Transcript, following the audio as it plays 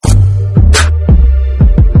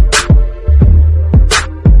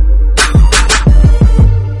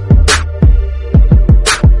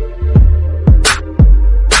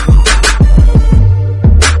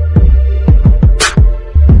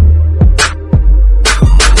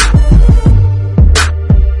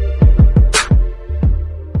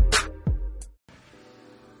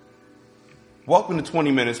to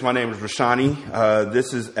 20 Minutes. My name is Rashani.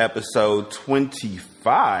 This is episode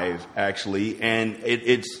 25, actually, and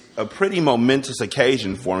it's a pretty momentous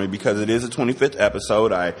occasion for me because it is a 25th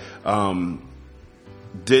episode. I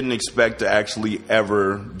didn't expect to actually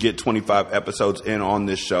ever get 25 episodes in on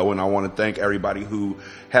this show, and I want to thank everybody who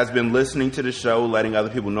has been listening to the show, letting other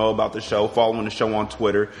people know about the show, following the show on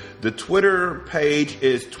Twitter. The Twitter page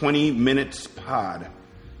is 20 Minutes Pod.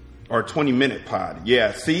 Or 20 Minute Pod.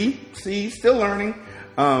 Yeah, see, still learning.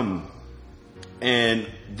 And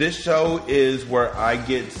this show is where I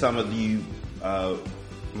get some of the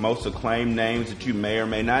most acclaimed names that you may or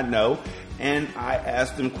may not know. And I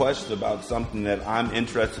ask them questions about something that I'm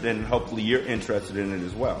interested in, and hopefully you're interested in it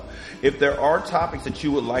as well. If there are topics that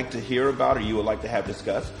you would like to hear about or you would like to have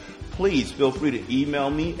discussed, please feel free to email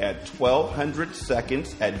me at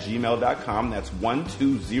 1200seconds@gmail.com. That's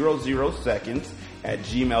 1200 seconds at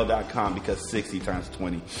gmail.com, because 60 times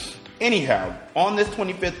 20. Anyhow, on this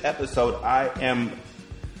 25th episode, I am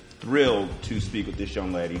thrilled to speak with this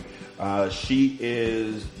young lady. She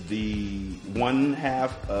is the one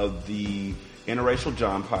half of the Interracial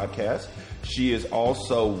John podcast. She is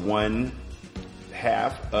also one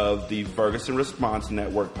half of the Ferguson Response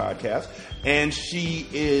Network podcast, and she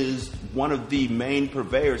is one of the main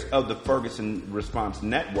purveyors of the Ferguson Response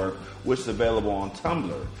Network, which is available on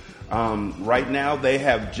Tumblr. Right now, they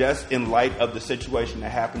have, just in light of the situation that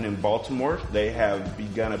happened in Baltimore, they have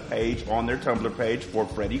begun a page on their Tumblr page for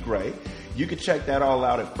Freddie Gray. You can check that all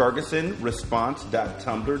out at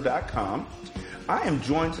fergusonresponse.tumblr.com. I am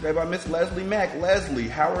joined today by Miss Leslie Mack. Leslie,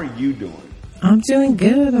 how are you doing? I'm doing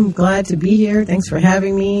good. I'm glad to be here. Thanks for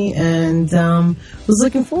having me, and was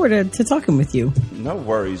looking forward to talking with you. No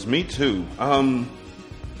worries. Me too.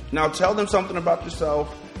 Now, tell them something about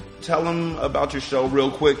yourself. Tell them about your show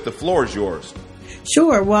real quick. The floor is yours.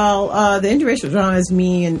 Sure. Well, the Interracial Drama is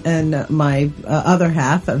me and my other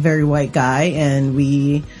half, a very white guy, and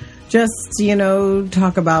we just,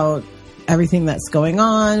 talk about everything that's going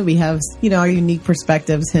on. We have, our unique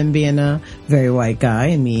perspectives, him being a very white guy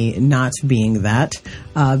and me not being that,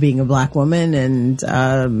 being a black woman, and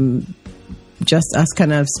just us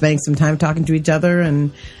kind of spending some time talking to each other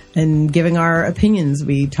and giving our opinions.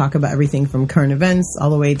 We talk about everything from current events all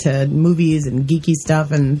the way to movies and geeky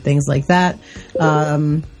stuff and things like that.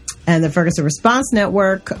 And the Ferguson Response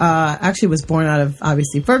Network actually was born out of,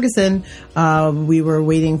 obviously, Ferguson. We were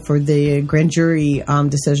waiting for the grand jury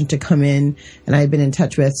decision to come in, and I had been in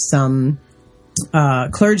touch with some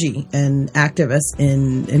clergy and activists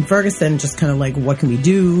in Ferguson, just kind of like, what can we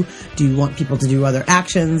do? Do you want people to do other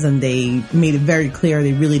actions? And they made it very clear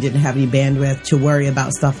they really didn't have any bandwidth to worry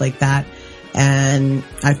about stuff like that. And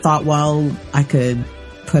I thought, well, I could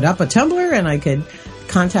put up a Tumblr and I could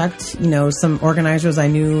contact, some organizers I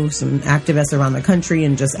knew, some activists around the country,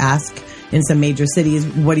 and just ask in some major cities,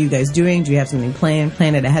 what are you guys doing? Do you have something planned?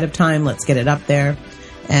 Plan it ahead of time. Let's get it up there.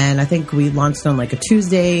 And I think we launched on like a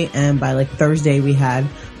Tuesday, and by like Thursday we had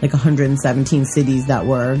like 117 cities that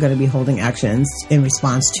were going to be holding actions in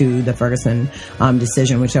response to the Ferguson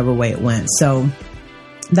decision, whichever way it went. So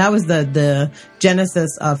that was the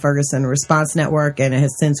genesis of Ferguson Response Network, and it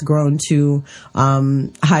has since grown to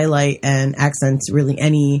highlight and accent really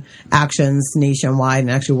any actions nationwide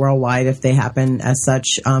and actually worldwide if they happen as such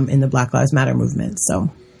in the Black Lives Matter movement. So,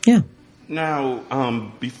 yeah. Now,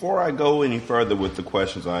 before I go any further with the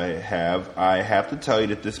questions I have to tell you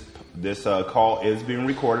that this call is being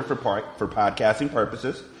recorded for podcasting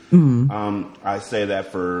purposes. Mm-hmm. I say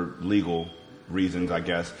that for legal reasons, I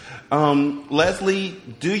guess. Leslie,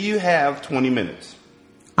 do you have 20 minutes?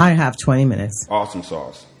 I have 20 minutes. Awesome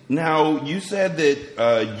sauce. Now, you said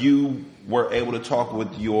that you were able to talk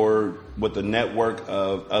with the network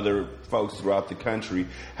of other folks throughout the country.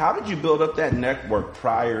 How did you build up that network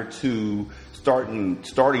prior to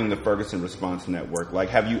starting the Ferguson Response Network? Like,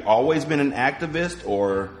 have you always been an activist,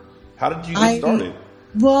 or how did you get started?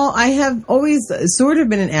 Well, I have always sort of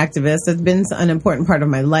been an activist. It's been an important part of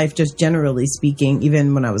my life, just generally speaking,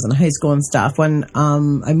 even when I was in high school and stuff. When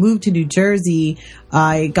I moved to New Jersey,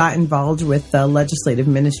 I got involved with the legislative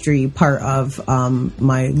ministry part of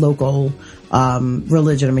my local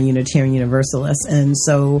religion. I'm a Unitarian Universalist. And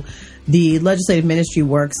so the legislative ministry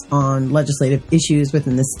works on legislative issues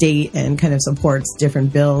within the state and kind of supports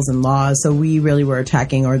different bills and laws. So we really were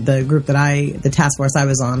attacking, or the group the task force I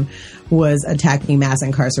was on was attacking mass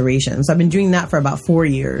incarceration. So I've been doing that for about 4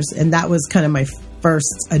 years. And that was kind of my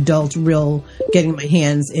first adult real getting my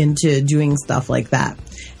hands into doing stuff like that.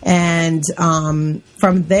 And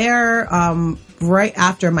from there, right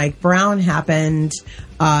after Mike Brown happened,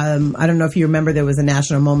 I don't know if you remember, there was a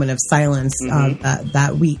national moment of silence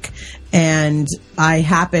that week. And I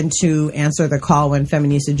happened to answer the call when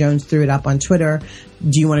Feminista Jones threw it up on Twitter.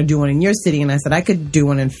 Do you want to do one in your city? And I said I could do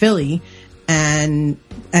one in Philly. And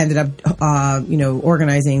ended up,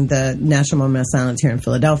 organizing the National Moment of Silence here in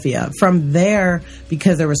Philadelphia. From there,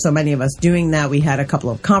 because there were so many of us doing that, we had a couple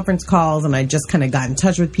of conference calls, and I just kind of got in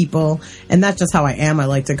touch with people. And that's just how I am. I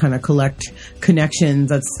like to kind of collect connections.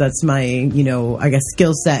 That's my, I guess,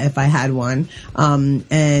 skill set if I had one.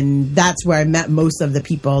 And that's where I met most of the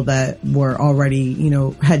people that were already,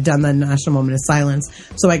 had done the National Moment of Silence.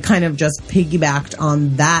 So I kind of just piggybacked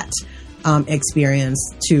on that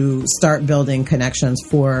experience to start building connections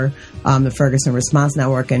for the Ferguson Response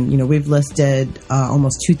Network. And, we've listed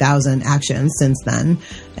almost 2,000 actions since then.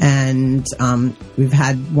 And we've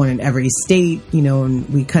had one in every state, and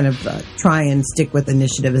we kind of try and stick with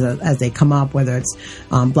initiatives as they come up, whether it's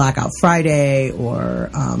Blackout Friday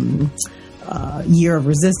or Year of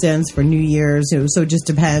Resistance for New Year's. So it just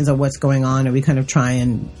depends on what's going on, and we kind of try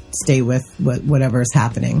and stay with whatever is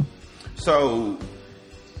happening. So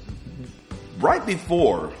right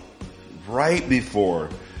before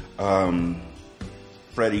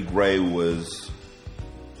Freddie Gray was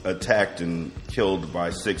attacked and killed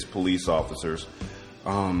by 6 police officers,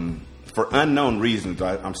 for unknown reasons,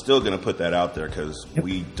 I'm still going to put that out there because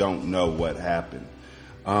we don't know what happened.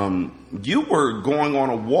 You were going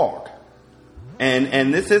on a walk,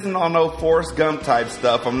 and this isn't on no Forrest Gump type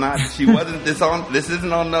stuff. This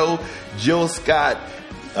isn't on no Jill Scott,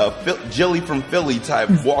 Jilly from Philly type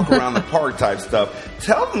walk around the park type stuff.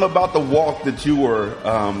 Tell them about the walk that you were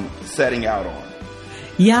setting out on.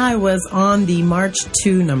 Yeah, I was on the March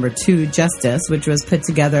 2, number 2 Justice, which was put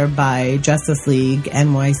together by Justice League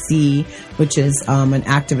NYC, which is an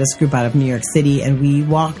activist group out of New York City. And we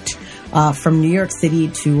walked from New York City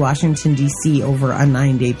to Washington, D.C. over a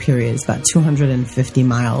 9-day period. It's about 250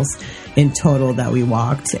 miles in total that we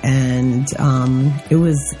walked. And it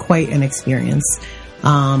was quite an experience.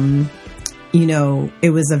 It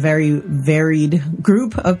was a very varied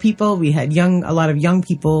group of people. We had a lot of young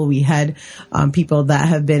people. We had people that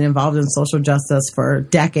have been involved in social justice for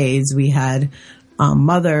decades. We had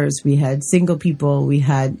mothers. We had single people. We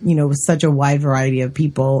had, such a wide variety of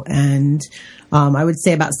people. And I would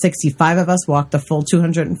say about 65 of us walked the full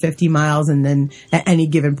 250 miles. And then at any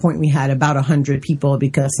given point, we had about 100 people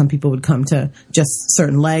because some people would come to just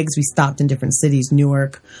certain legs. We stopped in different cities,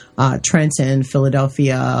 Newark, Trenton,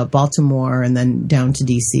 Philadelphia, Baltimore, and then down to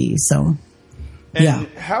D.C. So, and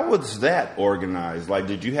how was that organized? Like,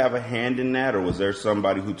 did you have a hand in that, or was there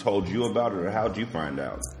somebody who told you about it, or how did you find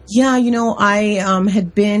out? Yeah, I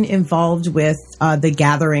had been involved with the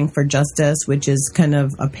Gathering for Justice, which is kind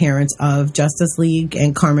of a parent of Justice League,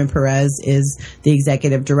 and Carmen Perez is the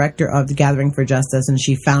executive director of the Gathering for Justice, and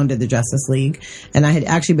she founded the Justice League. And I had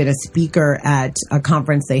actually been a speaker at a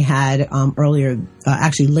conference they had earlier,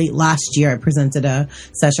 actually late last year. I presented a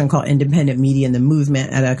session called Independent Media and the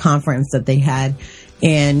Movement at a conference that they had,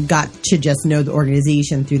 and got to just know the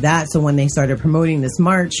organization through that. So when they started promoting this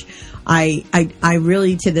march, I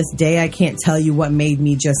really, to this day, I can't tell you what made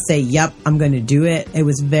me just say, yep, I'm going to do it. It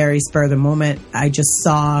was very spur of the moment. I just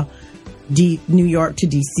saw New York to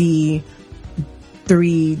DC,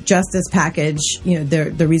 3 justice package.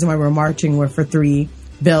 The reason why we're marching were for 3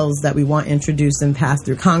 bills that we want introduced and passed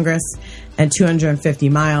through Congress, and 250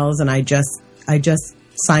 miles. And I just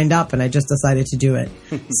signed up, and I just decided to do it.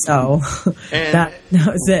 So that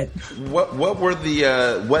was it.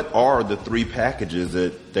 What are the 3 packages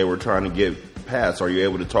that they were trying to get passed? Are you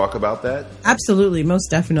able to talk about that? Absolutely, most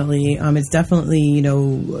definitely. It's definitely,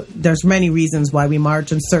 there's many reasons why we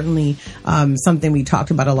march, and certainly something we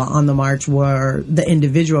talked about a lot on the march were the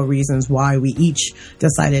individual reasons why we each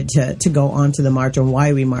decided to go onto the march and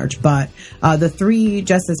why we march. But the 3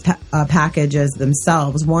 justice packages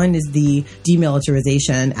themselves, one is the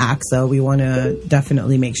Demilitarization Act. So we want to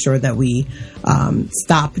definitely make sure that we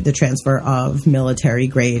stop the transfer of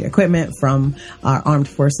military-grade equipment from our armed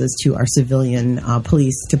forces to our civilian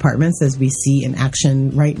police departments, as we see in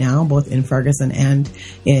action right now, both in Ferguson and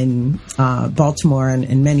in Baltimore and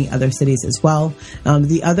in many other cities as well.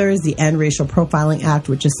 The other is the End Racial Profiling Act,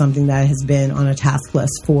 which is something that has been on a task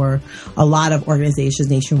list for a lot of organizations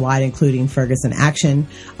nationwide, including Ferguson Action.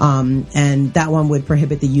 And that one would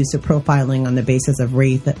prohibit the use of profiling on the basis of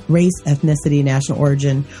race, ethnicity, national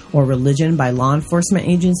origin, or religion by law enforcement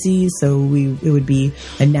agencies. So it would be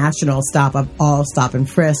a national stop of all stop and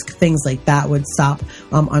frisk, things like that would stop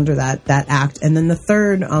under that act. And then the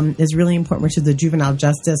third is really important, which is the Juvenile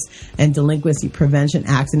Justice and Delinquency Prevention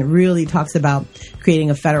Act. And it really talks about creating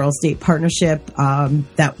a federal-state partnership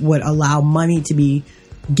that would allow money to be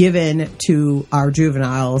given to our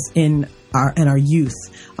juveniles in our youth.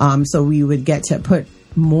 So we would get to put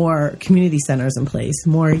more community centers in place,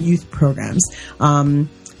 more youth programs,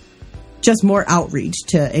 just more outreach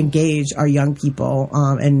to engage our young people,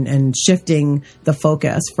 and shifting the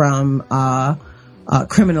focus from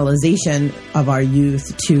criminalization of our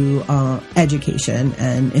youth to education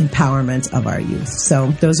and empowerment of our youth.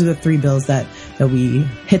 So those are the 3 bills that we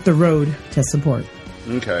hit the road to support.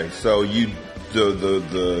 Okay, so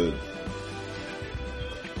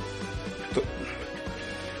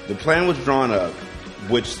the plan was drawn up,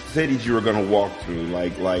 which cities you were going to walk through,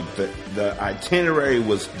 like the itinerary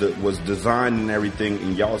was designed and everything,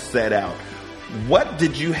 and y'all set out. What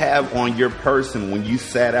did you have on your person when you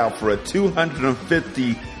set out for a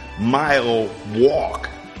 250-mile walk?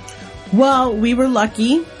 Well, we were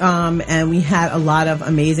lucky, and we had a lot of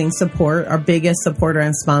amazing support. Our biggest supporter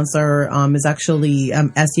and sponsor is actually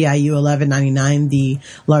SEIU 1199, the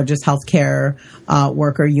largest healthcare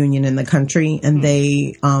worker union in the country, and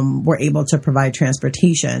they were able to provide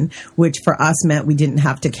transportation, which for us meant we didn't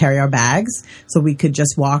have to carry our bags, so we could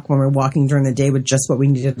just walk when we're walking during the day with just what we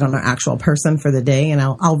needed on our actual person for the day. And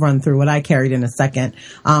I'll run through what I carried in a second.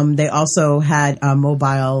 They also had a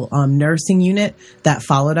mobile nursing unit that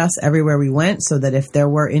followed us everywhere we went, so that if there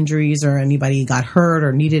were injuries or anybody got hurt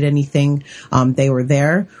or needed anything, they were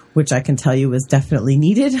there, which I can tell you was definitely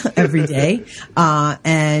needed every day.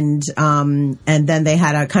 And then they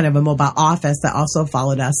had a kind of a mobile office that also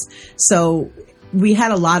followed us. So we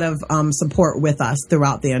had a lot of support with us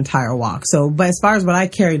throughout the entire walk. So, but as far as what I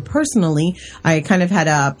carried personally, I kind of had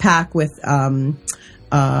a pack with a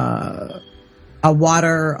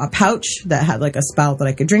pouch that had like a spout that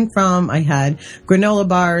I could drink from. I had granola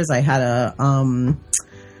bars. I had a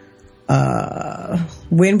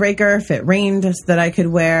windbreaker if it rained that I could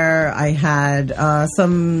wear. I had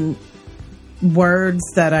some words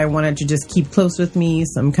that I wanted to just keep close with me,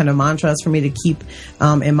 some kind of mantras for me to keep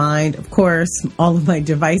in mind. Of course, all of my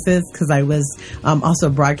devices, because I was also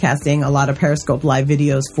broadcasting a lot of Periscope live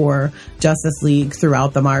videos for Justice League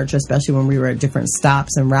throughout the march, especially when we were at different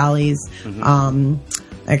stops and rallies.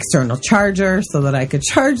 External charger so that I could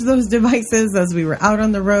charge those devices as we were out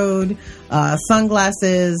on the road.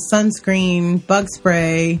 Sunglasses, sunscreen, bug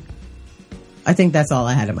spray. I think that's all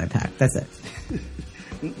I had in my pack. That's it.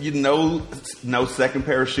 You know, no second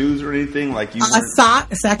pair of shoes or anything like you. A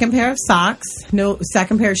second pair of socks. No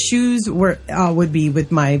second pair of shoes would be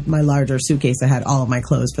with my larger suitcase that had all of my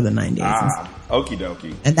clothes for the 9 days. Okie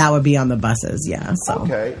dokie. And that would be on the buses. Yeah. So.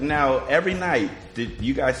 Okay. Now, every night, did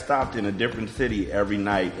you guys stopped in a different city every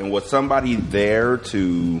night, and was somebody there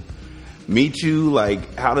to meet you?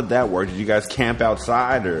 Like, how did that work? Did you guys camp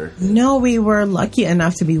outside or? No, we were lucky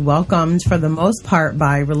enough to be welcomed for the most part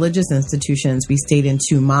by religious institutions. We stayed in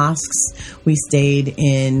 2 mosques. We stayed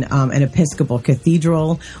in an Episcopal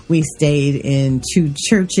cathedral. We stayed in 2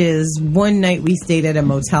 churches. One night we stayed at a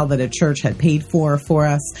motel that a church had paid for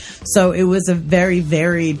us. So it was a very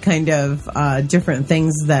varied kind of different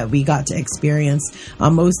things that we got to experience.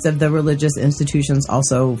 Most of the religious institutions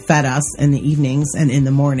also fed us in the evenings and in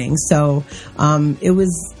the mornings. So it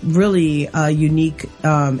was really a unique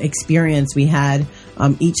experience we had.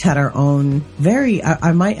 Each had our own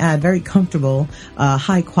I might add, very comfortable,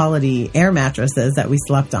 high quality air mattresses that we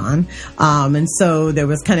slept on. And so there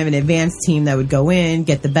was kind of an advanced team that would go in,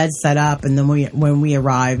 get the bed set up, and then when we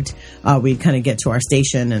arrived, we'd kind of get to our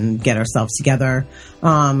station and get ourselves together.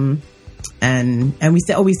 And we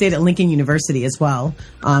stayed at Lincoln University as well,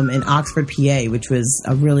 in Oxford, PA, which was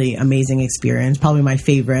a really amazing experience. Probably my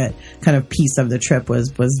favorite kind of piece of the trip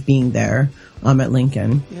was being there, at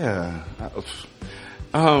Lincoln. Yeah.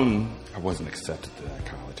 I wasn't accepted to that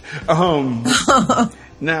college.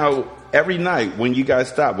 Now, every night when you guys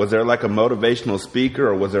stopped, was there like a motivational speaker,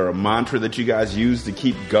 or was there a mantra that you guys used to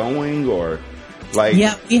keep going, or like?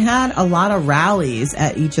 Yeah, we had a lot of rallies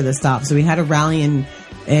at each of the stops. So we had a rally in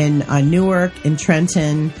Newark, in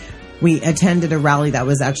Trenton. We attended a rally that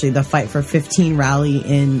was actually the Fight for 15 rally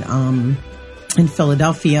in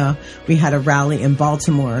Philadelphia. We had a rally in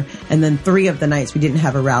Baltimore, and then 3 of the nights we didn't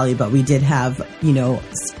have a rally, but we did have,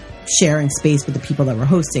 sharing space with the people that were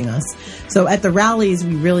hosting us. So at the rallies,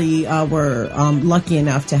 we really were lucky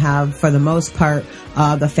enough to have, for the most part,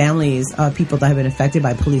 the families of people that have been affected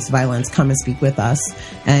by police violence come and speak with us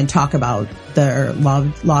and talk about their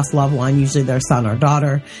lost loved one, usually their son or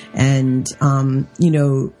daughter, and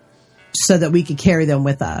so that we could carry them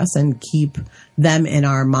with us and keep them in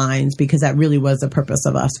our minds, because that really was the purpose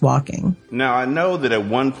of us walking. Now, I know that at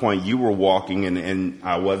one point you were walking, and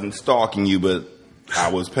I wasn't stalking you, but I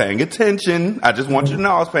was paying attention. I just want you to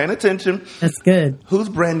know I was paying attention. That's good. Who's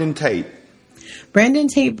Brandon Tate? Brandon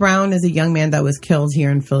Tate Brown is a young man that was killed here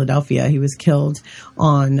in Philadelphia. He was killed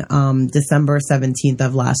on December 17th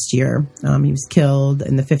of last year. He was killed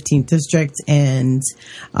in the 15th district, and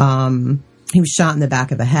he was shot in the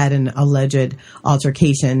back of the head in an alleged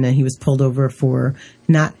altercation, and he was pulled over for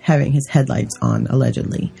not having his headlights on,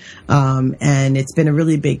 allegedly. And it's been a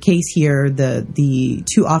really big case here. The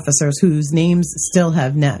two officers whose names still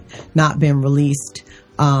have not been released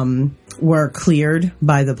were cleared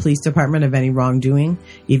by the police department of any wrongdoing,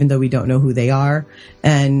 even though we don't know who they are.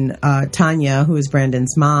 And Tanya, who is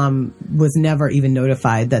Brandon's mom, was never even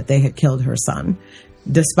notified that they had killed her son,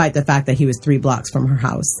 despite the fact that he was 3 blocks from her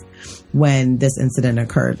house when this incident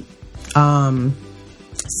occurred.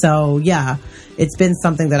 So yeah, it's been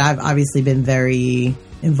something that I've obviously been very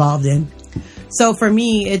involved in. So for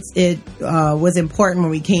me, it was important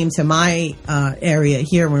when we came to my area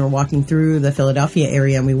here, when we were walking through the Philadelphia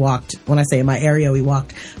area, and we walked, when I say my area, we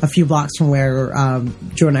walked a few blocks from where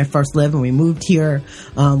Drew and I first lived when we moved here.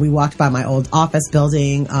 We walked by my old office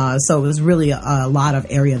building. So it was really a lot of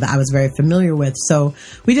area that I was very familiar with. So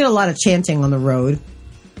we did a lot of chanting on the road.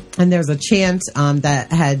 And there's a chant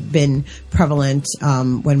that had been prevalent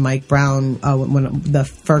when Mike Brown, when the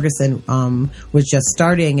Ferguson was just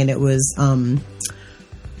starting, and it was "Turn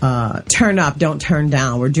up, don't turn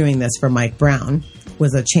down. We're doing this for Mike Brown"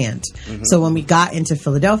 was a chant. Mm-hmm. So when we got into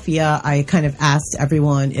Philadelphia, I kind of asked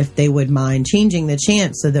everyone if they would mind changing the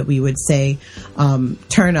chant so that we would say,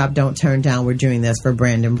 "Turn up, don't turn down. We're doing this for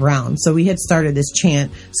Brandon Brown." So we had started this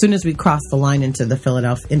chant as soon as we crossed the line into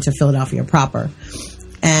Philadelphia proper.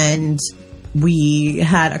 And we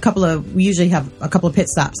had we usually have a couple of pit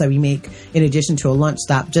stops that we make in addition to a lunch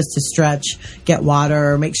stop, just to stretch, get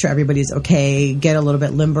water, make sure everybody's okay, get a little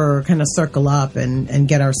bit limber, kind of circle up and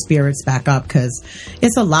get our spirits back up, because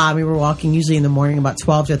it's a lot. We were walking usually in the morning about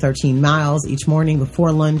 12 to 13 miles each morning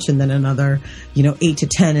before lunch, and then another, 8 to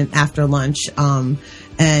 10 after lunch.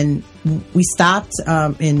 And we stopped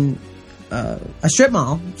in a strip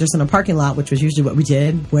mall, just in a parking lot, which was usually what we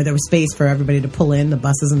did, where there was space for everybody to pull in, the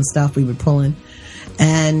buses and stuff we would pull in.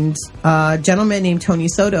 And a gentleman named Tony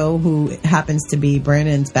Soto, who happens to be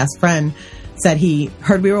Brandon's best friend, said he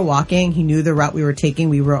heard we were walking. He knew the route we were taking.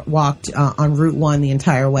 We walked on Route 1 the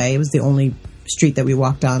entire way. It was the only street that we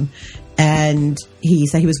walked on. And he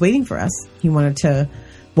said he was waiting for us. He wanted to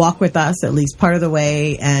walk with us at least part of the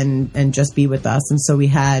way and just be with us. And so we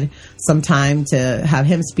had some time to have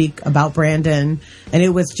him speak about Brandon, and it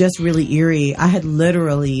was just really eerie. I had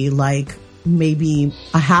literally, like, maybe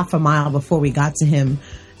a half a mile before we got to him,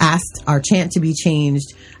 asked our chant to be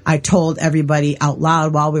changed. I told everybody out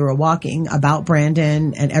loud while we were walking about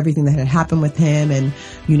Brandon and everything that had happened with him, and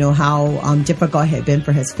how difficult it had been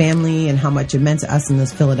for his family and how much it meant to us in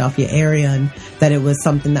this Philadelphia area, and that it was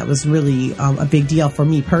something that was really a big deal for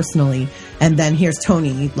me personally. And then here's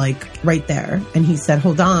Tony, like, right there, and he said,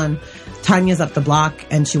 "Hold on, Tanya's up the block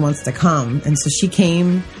and she wants to come." And so she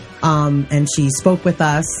came and she spoke with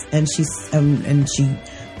us, and she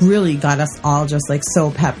really got us all just like so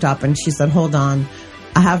pepped up. And she said, "Hold on,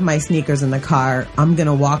 I have my sneakers in the car. I'm going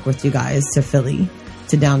to walk with you guys to Philly,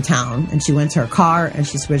 to downtown." And she went to her car and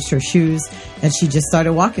she switched her shoes and she just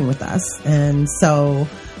started walking with us. And so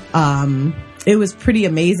it was pretty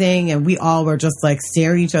amazing. And we all were just like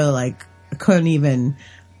staring at each other, like, couldn't even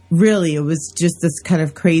really, it was just this kind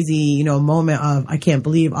of crazy, moment of, I can't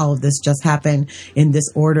believe all of this just happened in this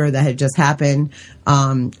order that had just happened.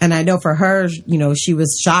 And I know for her, she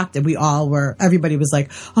was shocked that everybody was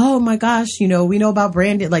like, "Oh my gosh, we know about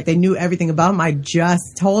Brandon." Like, they knew everything about him. I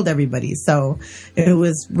just told everybody. So it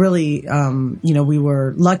was really, we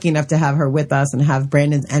were lucky enough to have her with us and have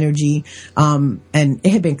Brandon's energy. And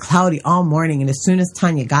it had been cloudy all morning. And as soon as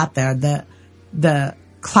Tanya got there, the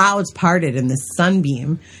clouds parted and the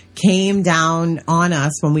sunbeam came down on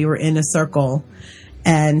us when we were in a circle,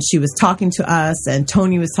 and she was talking to us, and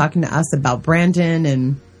Tony was talking to us about Brandon.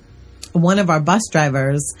 And one of our bus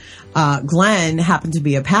drivers, Glenn, happened to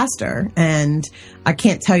be a pastor, and I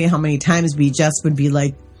can't tell you how many times we just would be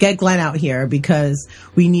like, "Get Glenn out here," because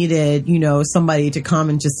we needed, somebody to come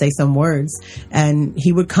and just say some words. And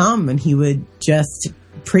he would come and he would just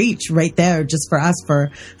preach right there just for us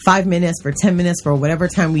for 5 minutes, for 10 minutes, for whatever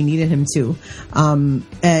time we needed him to.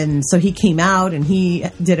 And so he came out and he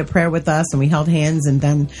did a prayer with us, and we held hands, and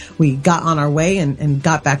then we got on our way and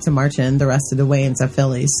got back to marching the rest of the way into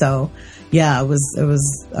Philly. So yeah, it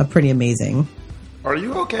was pretty amazing. Are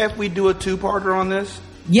you okay if we do a 2-parter on this?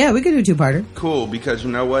 Yeah, we could do a 2-parter. Cool, because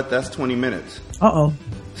you know what? That's 20 minutes. Uh-oh.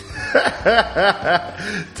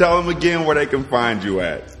 Tell them again where they can find you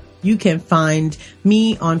at. You can find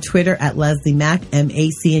me on Twitter at Leslie Mac,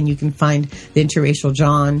 MAC, and you can find the Interracial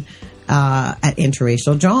John at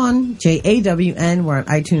Interracial John, JAWN. We're on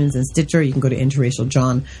iTunes and Stitcher. You can go to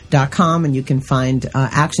interracialjohn.com and you can find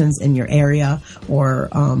actions in your area or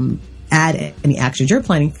add any actions you're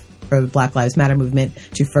planning for the Black Lives Matter movement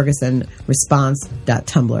to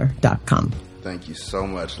fergusonresponse.tumblr.com. Thank you so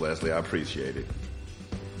much, Leslie. I appreciate it.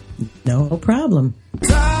 No problem.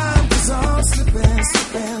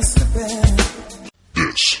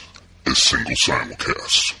 This is Single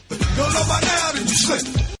Simulcast.